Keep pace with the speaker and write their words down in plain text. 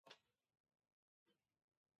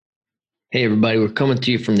Hey, everybody, we're coming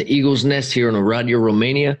to you from the Eagle's Nest here in Oradea,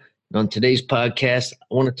 Romania. And on today's podcast,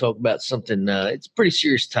 I want to talk about something, it's a pretty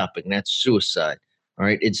serious topic, and that's suicide. All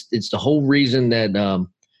right. It's the whole reason that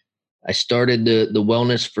I started the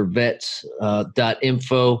Wellness for Vets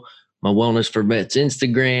 .info, my Wellness for Vets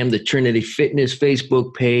Instagram, the Trinity Fitness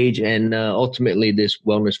Facebook page, and ultimately this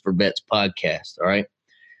Wellness for Vets podcast. All right.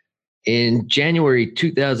 In January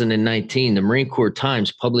 2019, the Marine Corps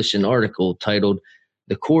Times published an article titled,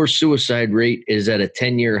 "The Corps Suicide Rate is at a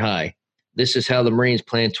 10-year high. This is how the Marines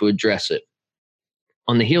plan to address it."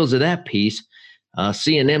 On the heels of that piece,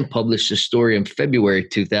 CNN published a story in February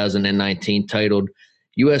 2019 titled,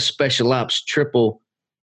 "U.S. Special Ops Triple,"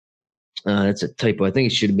 that's a typo, I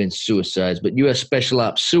think it should have been suicides, but U.S. Special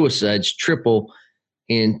Ops suicides triple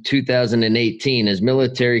in 2018 as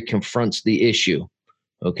military confronts the issue.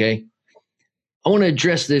 Okay. I want to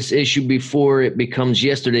address this issue before it becomes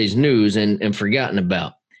yesterday's news and forgotten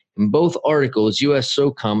about. In both articles, U.S.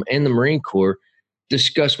 SOCOM and the Marine Corps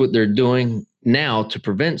discuss what they're doing now to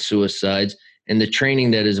prevent suicides and the training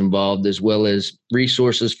that is involved, as well as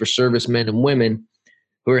resources for servicemen and women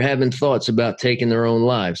who are having thoughts about taking their own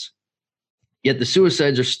lives. Yet the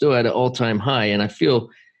suicides are still at an all-time high, and I feel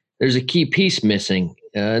there's a key piece missing,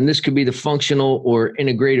 and this could be the functional or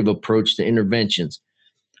integrative approach to interventions.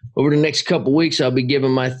 Over the next couple of weeks, I'll be giving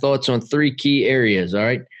my thoughts on three key areas. All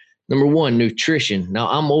right. Number one, nutrition. Now,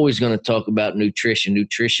 I'm always going to talk about nutrition.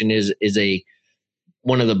 Nutrition is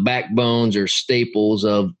one of the backbones or staples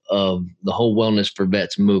of the whole Wellness for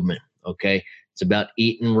Vets movement. Okay. It's about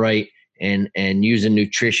eating right and using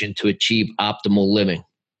nutrition to achieve optimal living.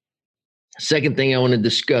 Second thing I want to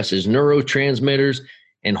discuss is neurotransmitters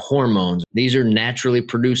and hormones. These are naturally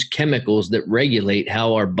produced chemicals that regulate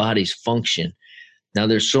how our bodies function. Now,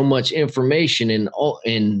 there's so much information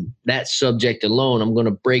in that subject alone. I'm going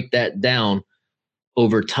to break that down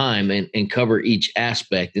over time and cover each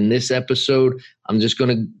aspect. In this episode, I'm just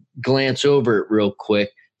going to glance over it real quick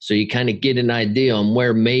so you kind of get an idea on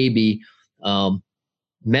where maybe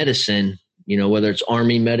medicine, whether it's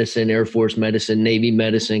Army medicine, Air Force medicine, Navy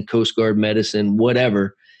medicine, Coast Guard medicine,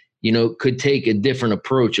 whatever, could take a different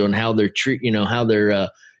approach on how they're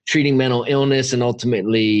treating mental illness and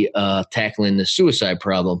ultimately tackling the suicide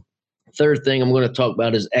problem. Third thing I'm going to talk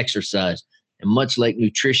about is exercise. And much like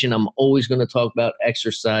nutrition, I'm always going to talk about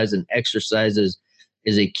exercise, and exercise is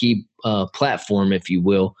a key platform, if you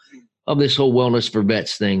will, of this whole Wellness for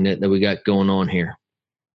Vets thing that we got going on here.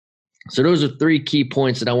 So those are three key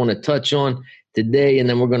points that I want to touch on today, and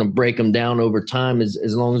then we're going to break them down over time as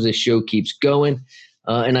long as this show keeps going.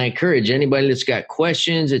 And I encourage anybody that's got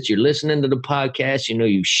questions, that you're listening to the podcast,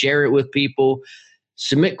 you share it with people,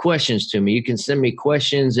 submit questions to me. You can send me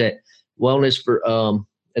questions at the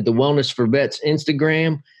Wellness for Vets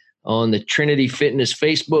Instagram, on the Trinity Fitness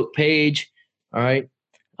Facebook page. All right.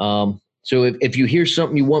 So if you hear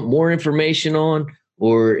something you want more information on,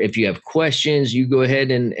 or if you have questions, you go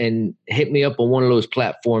ahead and hit me up on one of those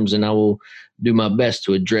platforms, and I will do my best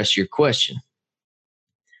to address your question.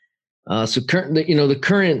 So the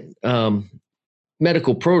current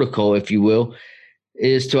medical protocol, if you will,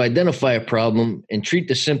 is to identify a problem and treat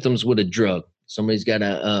the symptoms with a drug. Somebody's got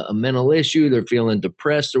a mental issue, they're feeling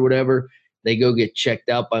depressed or whatever, they go get checked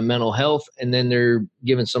out by mental health, and then they're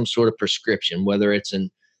given some sort of prescription, whether it's an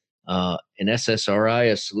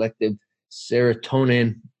SSRI, a selective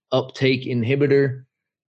serotonin uptake inhibitor,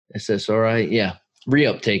 SSRI,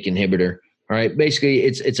 reuptake inhibitor. All right. Basically,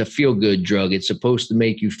 it's a feel-good drug. It's supposed to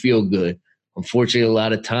make you feel good. Unfortunately, a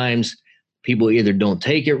lot of times people either don't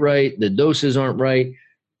take it right, the doses aren't right,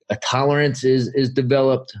 a tolerance is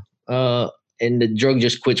developed, and the drug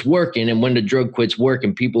just quits working. And when the drug quits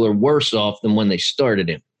working, people are worse off than when they started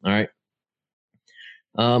it. All right.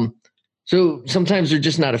 So sometimes they're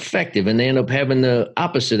just not effective, and they end up having the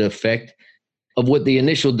opposite effect of what the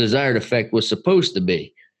initial desired effect was supposed to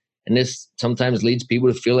be. And this sometimes leads people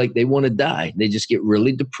to feel like they want to die. They just get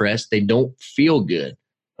really depressed. They don't feel good.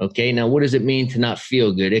 Okay. Now, what does it mean to not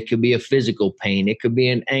feel good? It could be a physical pain. It could be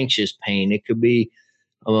an anxious pain. It could be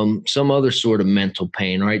some other sort of mental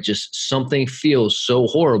pain, right? Just something feels so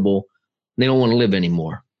horrible, they don't want to live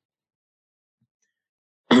anymore.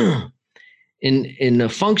 In a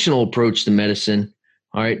functional approach to medicine,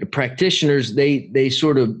 all right, the practitioners,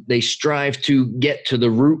 they strive to get to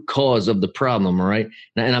the root cause of the problem, all right?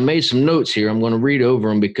 And I made some notes here. I'm going to read over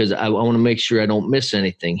them because I want to make sure I don't miss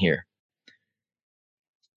anything here.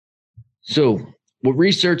 So what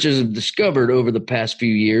researchers have discovered over the past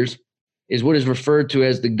few years is what is referred to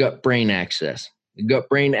as the gut-brain axis. The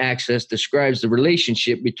gut-brain axis describes the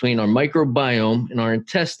relationship between our microbiome and our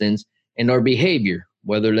intestines and our behavior,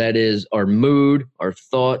 whether that is our mood, our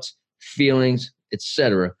thoughts, feelings,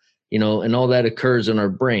 etc. And all that occurs in our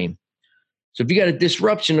brain. So if you got a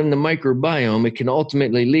disruption in the microbiome, it can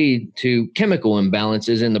ultimately lead to chemical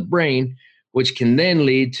imbalances in the brain, which can then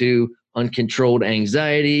lead to uncontrolled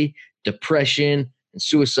anxiety, depression, and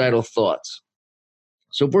suicidal thoughts.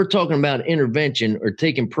 So if we're talking about intervention or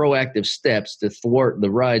taking proactive steps to thwart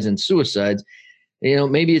the rise in suicides,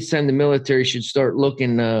 maybe it's time the military should start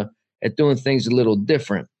looking at doing things a little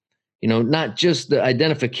different. Not just the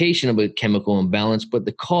identification of a chemical imbalance, but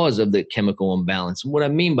the cause of the chemical imbalance. And what I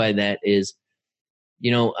mean by that is,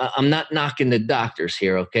 I'm not knocking the doctors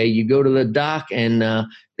here, okay? You go to the doc and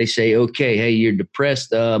they say, okay, hey, you're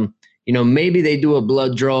depressed. Maybe they do a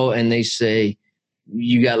blood draw and they say,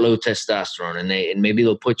 you got low testosterone, and maybe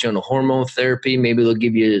they'll put you on a hormone therapy. Maybe they'll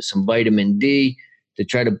give you some vitamin D to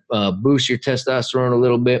try to boost your testosterone a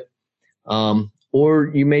little bit.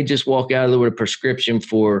 Or you may just walk out of there with a prescription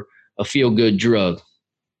for a feel-good drug.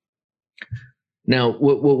 Now,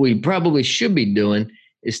 what we probably should be doing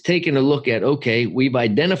is taking a look at, okay, we've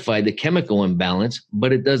identified the chemical imbalance,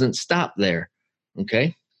 but it doesn't stop there,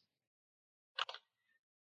 okay?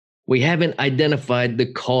 We haven't identified the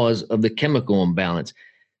cause of the chemical imbalance.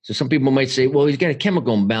 So some people might say, well, he's got a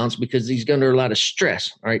chemical imbalance because he's under a lot of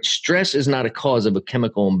stress. All right, stress is not a cause of a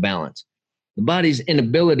chemical imbalance. The body's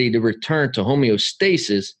inability to return to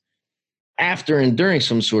homeostasis after enduring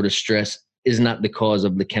some sort of stress is not the cause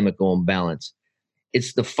of the chemical imbalance.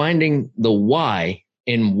 It's the finding the why,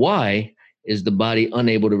 and why is the body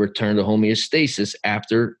unable to return to homeostasis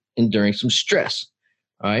after enduring some stress.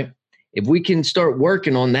 All right. If we can start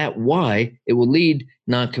working on that why, it will lead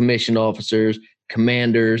non-commissioned officers,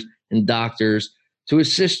 commanders, and doctors to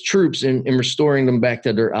assist troops in restoring them back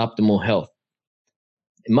to their optimal health.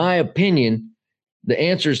 In my opinion, the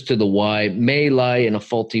answers to the why may lie in a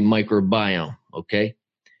faulty microbiome, okay?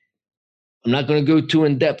 I'm not going to go too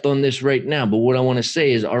in depth on this right now, but what I want to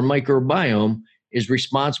say is our microbiome is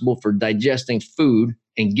responsible for digesting food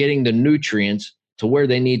and getting the nutrients to where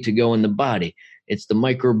they need to go in the body. It's the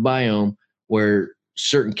microbiome where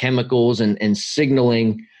certain chemicals and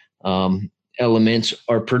signaling elements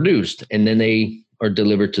are produced, and then they are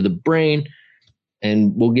delivered to the brain.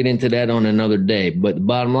 And we'll get into that on another day. But the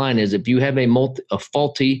bottom line is, if you have a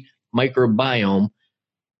faulty microbiome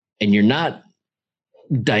and you're not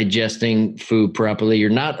digesting food properly, you're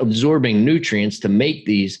not absorbing nutrients to make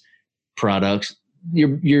these products,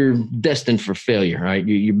 you're destined for failure, right?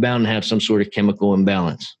 You're bound to have some sort of chemical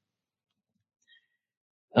imbalance.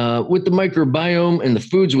 With the microbiome and the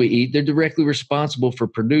foods we eat, they're directly responsible for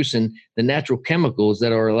producing the natural chemicals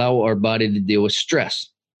that allow our body to deal with stress.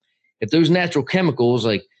 If those natural chemicals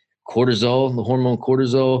like cortisol, the hormone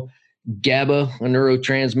cortisol, GABA, a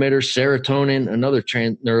neurotransmitter, serotonin, another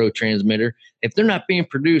neurotransmitter, if they're not being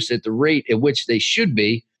produced at the rate at which they should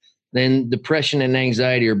be, then depression and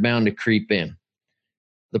anxiety are bound to creep in.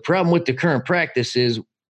 The problem with the current practice is,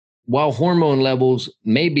 while hormone levels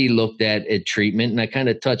may be looked at treatment, and I kind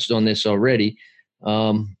of touched on this already,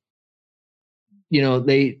 they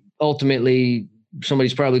ultimately,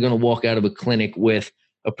 somebody's probably going to walk out of a clinic with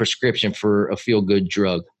a prescription for a feel-good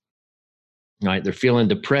drug. All right, they're feeling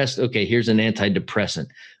depressed. Okay, here's an antidepressant.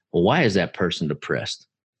 Well, why is that person depressed?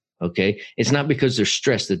 Okay, it's not because they're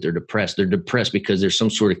stressed that they're depressed. They're depressed because there's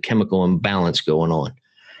some sort of chemical imbalance going on.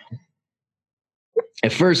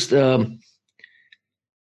 At first, so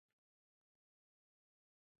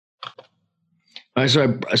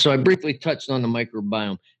I briefly touched on the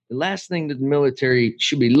microbiome. The last thing that the military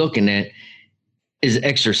should be looking at is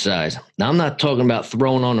exercise. Now, I'm not talking about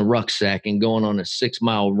throwing on a rucksack and going on a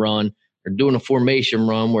 6-mile run or doing a formation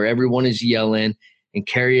run where everyone is yelling and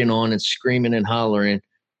carrying on and screaming and hollering,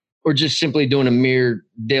 or just simply doing a mere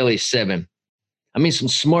daily 7. I mean, some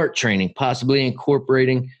smart training, possibly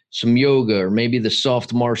incorporating some yoga or maybe the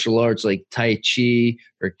soft martial arts like Tai Chi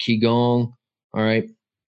or Qigong, all right?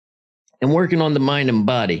 And working on the mind and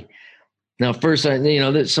body. Now, first,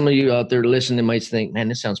 that some of you out there listening might think, man,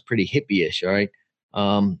 this sounds pretty hippie-ish, all right?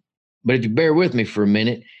 But if you bear with me for a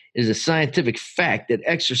minute, it is a scientific fact that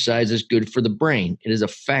exercise is good for the brain. It is a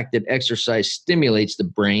fact that exercise stimulates the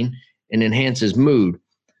brain and enhances mood.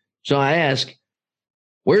 So I ask,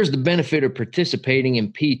 where's the benefit of participating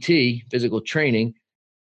in PT, physical training,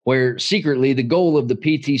 where secretly the goal of the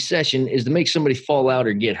PT session is to make somebody fall out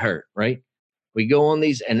or get hurt, right? We go on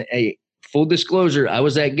these, and full disclosure, I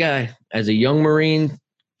was that guy as a young Marine,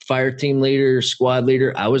 fire team leader, squad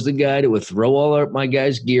leader. I was the guy that would throw all of my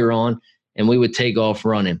guys' gear on and we would take off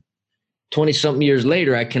running. 20-something years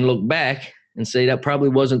later, I can look back and say that probably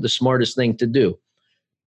wasn't the smartest thing to do.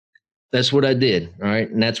 That's what I did, all right?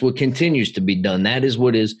 And that's what continues to be done. That is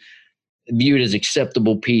what is viewed as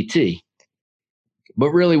acceptable PT.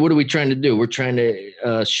 But really, what are we trying to do? We're trying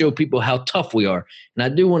to show people how tough we are. And I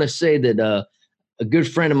do want to say that a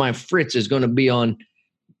good friend of mine, Fritz, is going to be on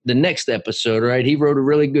the next episode, right? He wrote a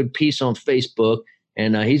really good piece on Facebook,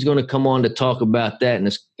 and he's going to come on to talk about that.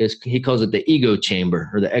 And he calls it the ego chamber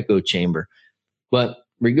or the echo chamber. But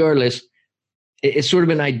regardless, it's sort of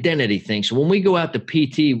an identity thing. So when we go out to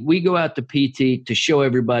PT, we go out to PT to show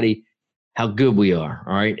everybody how good we are,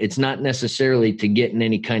 all right? It's not necessarily to get in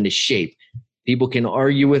any kind of shape. People can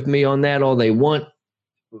argue with me on that all they want.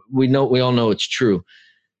 We all know it's true.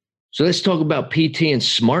 So let's talk about PT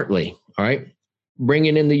smartly, all right?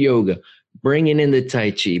 Bringing in the yoga, bringing in the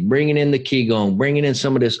Tai Chi, bringing in the Qigong, bringing in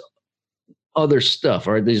some of this other stuff,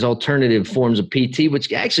 all right? These alternative forms of PT,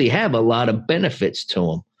 which actually have a lot of benefits to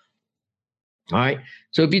them. All right.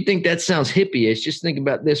 So if you think that sounds hippie-ish, just think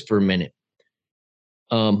about this for a minute.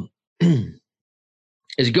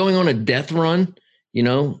 Is going on a death run,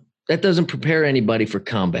 that doesn't prepare anybody for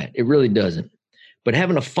combat. It really doesn't. But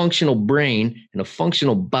having a functional brain and a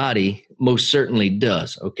functional body most certainly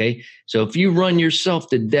does, okay? So if you run yourself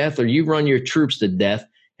to death or you run your troops to death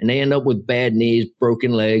and they end up with bad knees,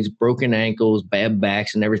 broken legs, broken ankles, bad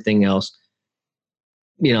backs, and everything else,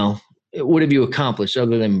 what have you accomplished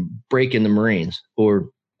other than breaking the Marines or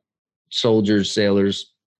soldiers,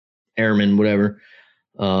 sailors, airmen, whatever?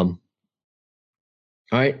 All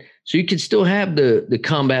right. So you can still have the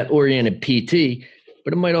combat-oriented PT,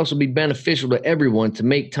 but it might also be beneficial to everyone to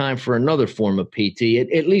make time for another form of PT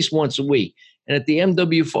at least once a week. And at the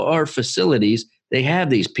MWR facilities, they have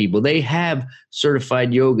these people. They have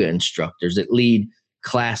certified yoga instructors that lead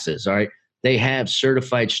classes, all right? They have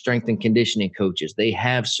certified strength and conditioning coaches. They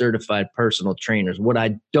have certified personal trainers. What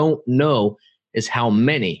I don't know is how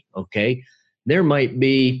many, okay? There might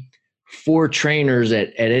be 4 trainers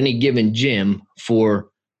at any given gym for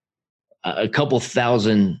a couple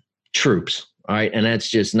thousand troops, all right? And that's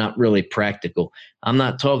just not really practical. I'm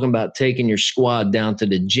not talking about taking your squad down to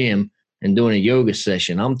the gym and doing a yoga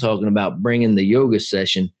session. I'm talking about bringing the yoga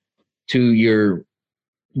session to your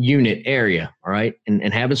unit area, all right?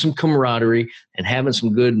 And having some camaraderie and having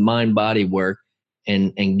some good mind-body work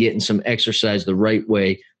and getting some exercise the right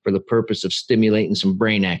way for the purpose of stimulating some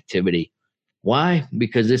brain activity. Why?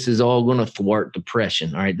 Because this is all going to thwart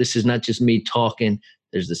depression, all right? This is not just me talking.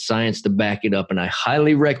 There's the science to back it up. And I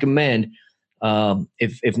highly recommend,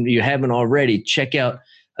 if you haven't already, check out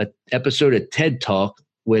an episode of TED Talk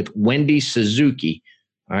with Wendy Suzuki,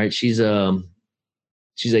 all right? She's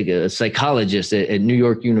like a psychologist at New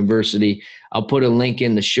York University. I'll put a link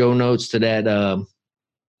in the show notes to that,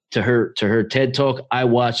 to her TED Talk. I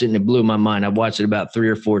watched it and it blew my mind. I've watched it about 3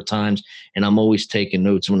 or 4 times, and I'm always taking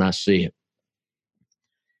notes when I see it.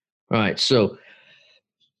 All right, so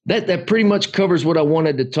that pretty much covers what I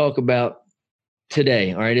wanted to talk about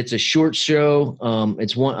today. All right, it's a short show.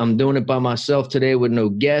 I'm doing it by myself today with no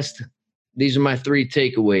guest. These are my 3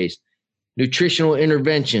 takeaways. Nutritional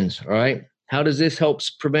interventions. All right. How does this help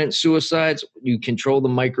prevent suicides? You control the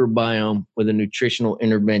microbiome with a nutritional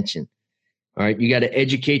intervention. All right. You got to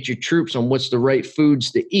educate your troops on what's the right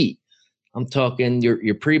foods to eat. I'm talking your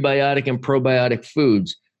prebiotic and probiotic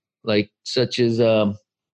foods, such as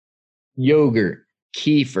yogurt,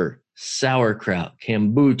 kefir, sauerkraut,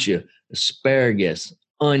 kombucha, asparagus,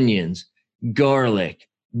 onions, garlic,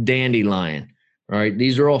 dandelion. All right.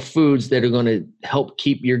 These are all foods that are going to help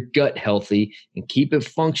keep your gut healthy and keep it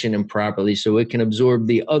functioning properly so it can absorb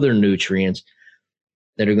the other nutrients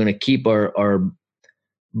that are going to keep our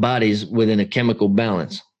bodies within a chemical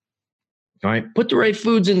balance. All right. Put the right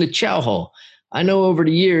foods in the chow hall. I know over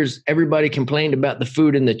the years, everybody complained about the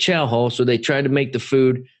food in the chow hall, so they tried to make the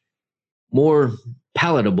food more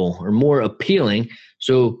palatable or more appealing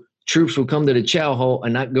so troops would come to the chow hall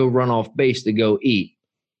and not go run off base to go eat.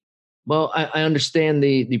 Well, I understand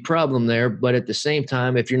the problem there, but at the same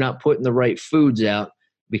time, if you're not putting the right foods out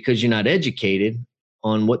because you're not educated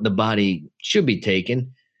on what the body should be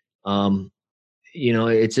taking,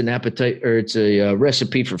 it's an appetite or it's a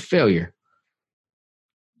recipe for failure.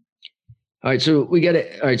 All right, so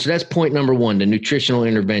so that's point number 1, the nutritional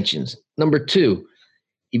interventions. Number 2,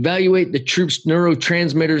 evaluate the troops'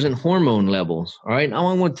 neurotransmitters and hormone levels. All right, now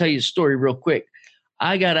I want to tell you a story real quick.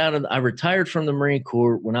 I retired from the Marine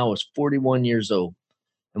Corps when I was 41 years old.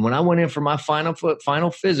 And when I went in for my final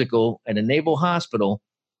physical at a naval hospital,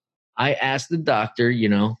 I asked the doctor,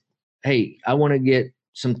 hey, I want to get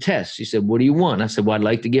some tests. He said, what do you want? I said, well, I'd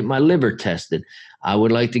like to get my liver tested. I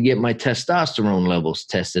would like to get my testosterone levels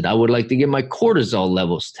tested. I would like to get my cortisol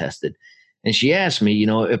levels tested. And she asked me,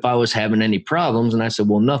 if I was having any problems. And I said,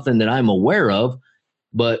 well, nothing that I'm aware of,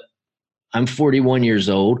 but I'm 41 years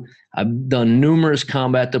old. I've done numerous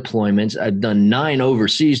combat deployments. I've done 9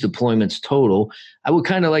 overseas deployments total. I would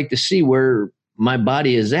kind of like to see where my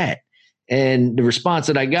body is at. And the response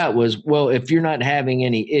that I got was, well, if you're not having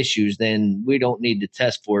any issues, then we don't need to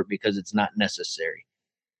test for it because it's not necessary.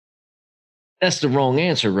 That's the wrong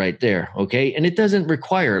answer right there. Okay. And it doesn't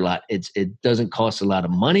require a lot. It doesn't cost a lot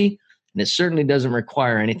of money, and it certainly doesn't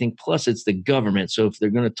require anything. Plus, it's the government. So if they're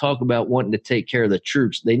going to talk about wanting to take care of the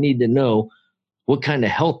troops, they need to know what kind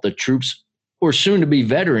of health the troops or soon to be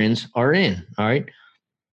veterans are in. All right.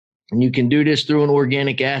 And you can do this through an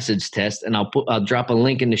organic acids test. And I'll drop a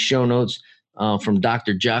link in the show notes from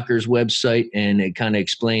Dr. Jocker's website. And it kind of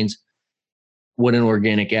explains what an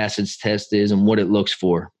organic acids test is and what it looks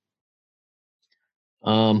for.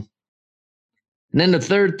 And then the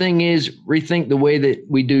third thing is rethink the way that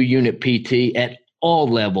we do unit PT at all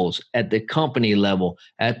levels, at the company level,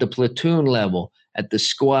 at the platoon level, at the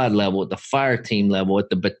squad level, at the fire team level, at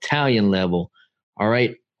the battalion level. All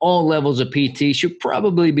right. All levels of PT should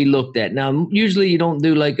probably be looked at. Now, usually you don't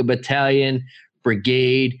do like a battalion,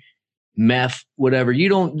 brigade, MEF, whatever. You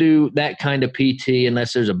don't do that kind of PT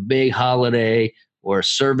unless there's a big holiday or a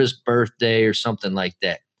service birthday or something like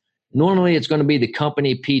that. Normally, it's going to be the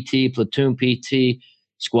company PT, platoon PT,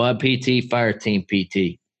 squad PT, fire team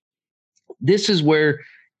PT. This is where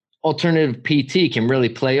alternative PT can really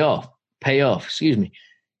pay off,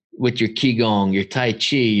 with your Qigong, your Tai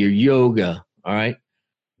Chi, your yoga, all right?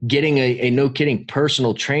 Getting a no-kidding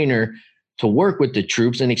personal trainer to work with the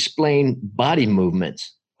troops and explain body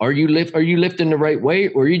movements. Are you lifting the right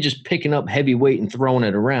weight, or are you just picking up heavy weight and throwing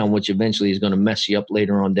it around, which eventually is going to mess you up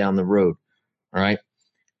later on down the road, all right?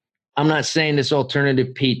 I'm not saying this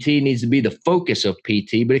alternative PT needs to be the focus of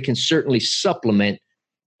PT, but it can certainly supplement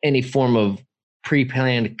any form of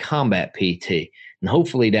pre-planned combat PT. And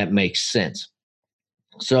hopefully that makes sense.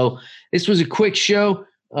 So this was a quick show.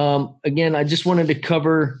 Again, I just wanted to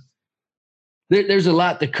cover, there's a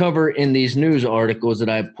lot to cover in these news articles that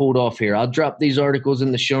I've pulled off here. I'll drop these articles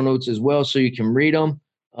in the show notes as well so you can read them.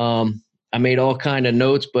 I made all kind of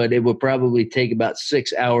notes, but it would probably take about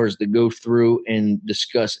 6 hours to go through and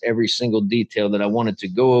discuss every single detail that I wanted to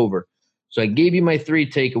go over. So I gave you my 3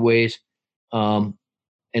 takeaways.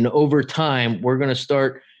 And over time, we're going to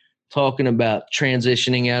start talking about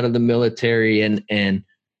transitioning out of the military and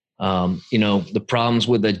the problems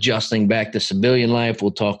with adjusting back to civilian life.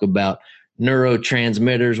 We'll talk about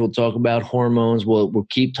neurotransmitters. We'll talk about hormones. We'll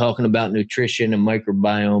keep talking about nutrition and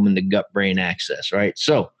microbiome and the gut-brain axis, right?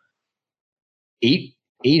 So eat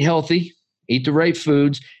healthy, eat the right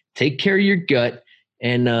foods, take care of your gut,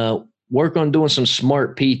 and work on doing some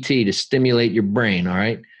smart PT to stimulate your brain, all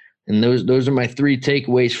right? And those are my 3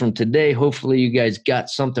 takeaways from today. Hopefully you guys got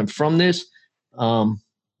something from this.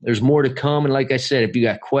 There's more to come. And like I said, if you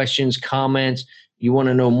got questions, comments, you want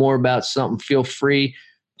to know more about something, feel free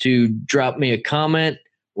to drop me a comment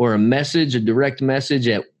or a direct message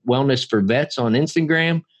at Wellness for Vets on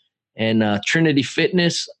Instagram and Trinity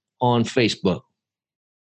Fitness on Facebook.